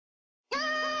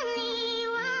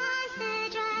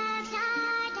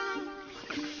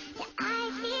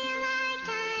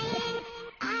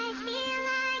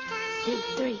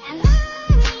3. Hello.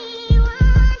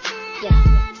 Yeah.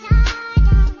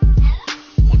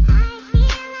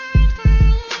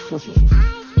 Get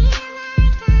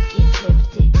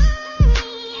lifted.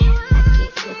 I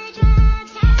get lifted.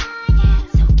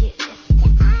 So get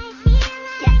lifted.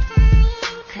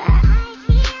 Yeah.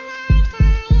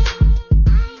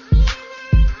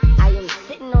 I am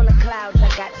sitting on the clouds. I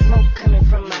got smoke coming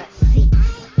from my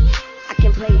seats. I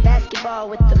can play basketball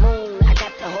with the moon. I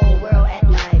got the whole world at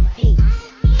my feet.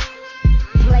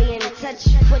 Playing touch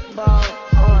football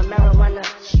on marijuana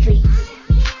streets,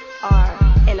 or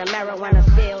in a marijuana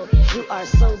field. You are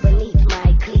so beneath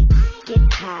my cleats.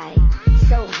 Get high,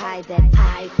 so high that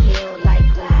I feel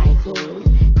like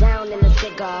lying down in a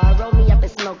cigar. Roll me up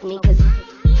and smoke me, 'cause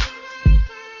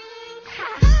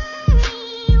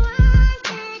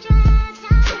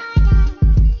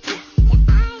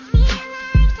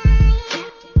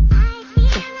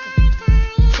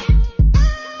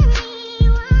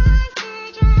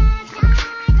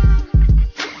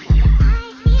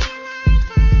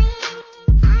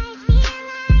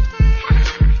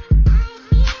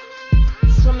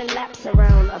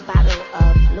around a bottle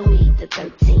of Louis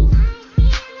XIII,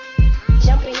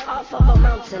 jumping off of a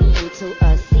mountain into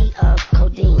a sea of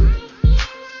codeine.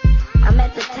 I'm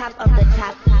at the top of the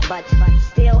top, but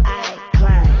still I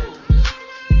climb.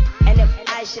 And if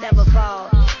I should ever fall,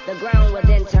 the ground will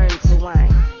then turn to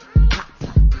wine. Pop,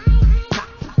 pop,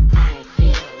 I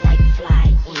feel like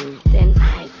flying, then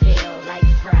I feel like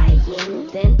frying,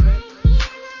 then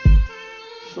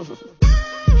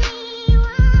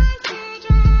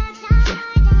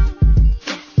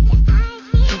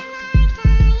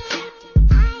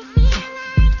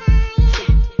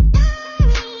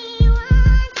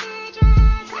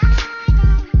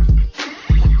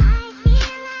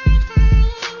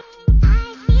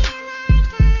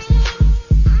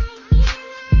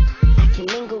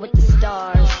mingle with the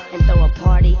stars and throw a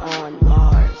party on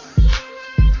Mars.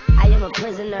 I am a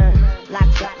prisoner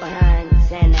locked up behind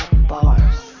Xanax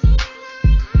bars.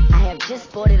 I have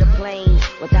just boarded a plane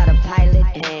without a pilot,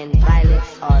 and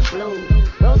violets are blue,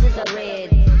 roses are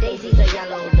red, daisies are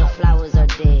yellow, the flowers are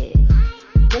dead.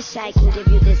 Wish I can give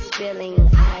you this feeling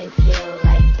I feel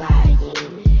like buying.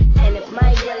 And if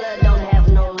my dealer don't have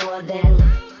no more, then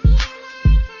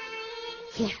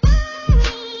yeah.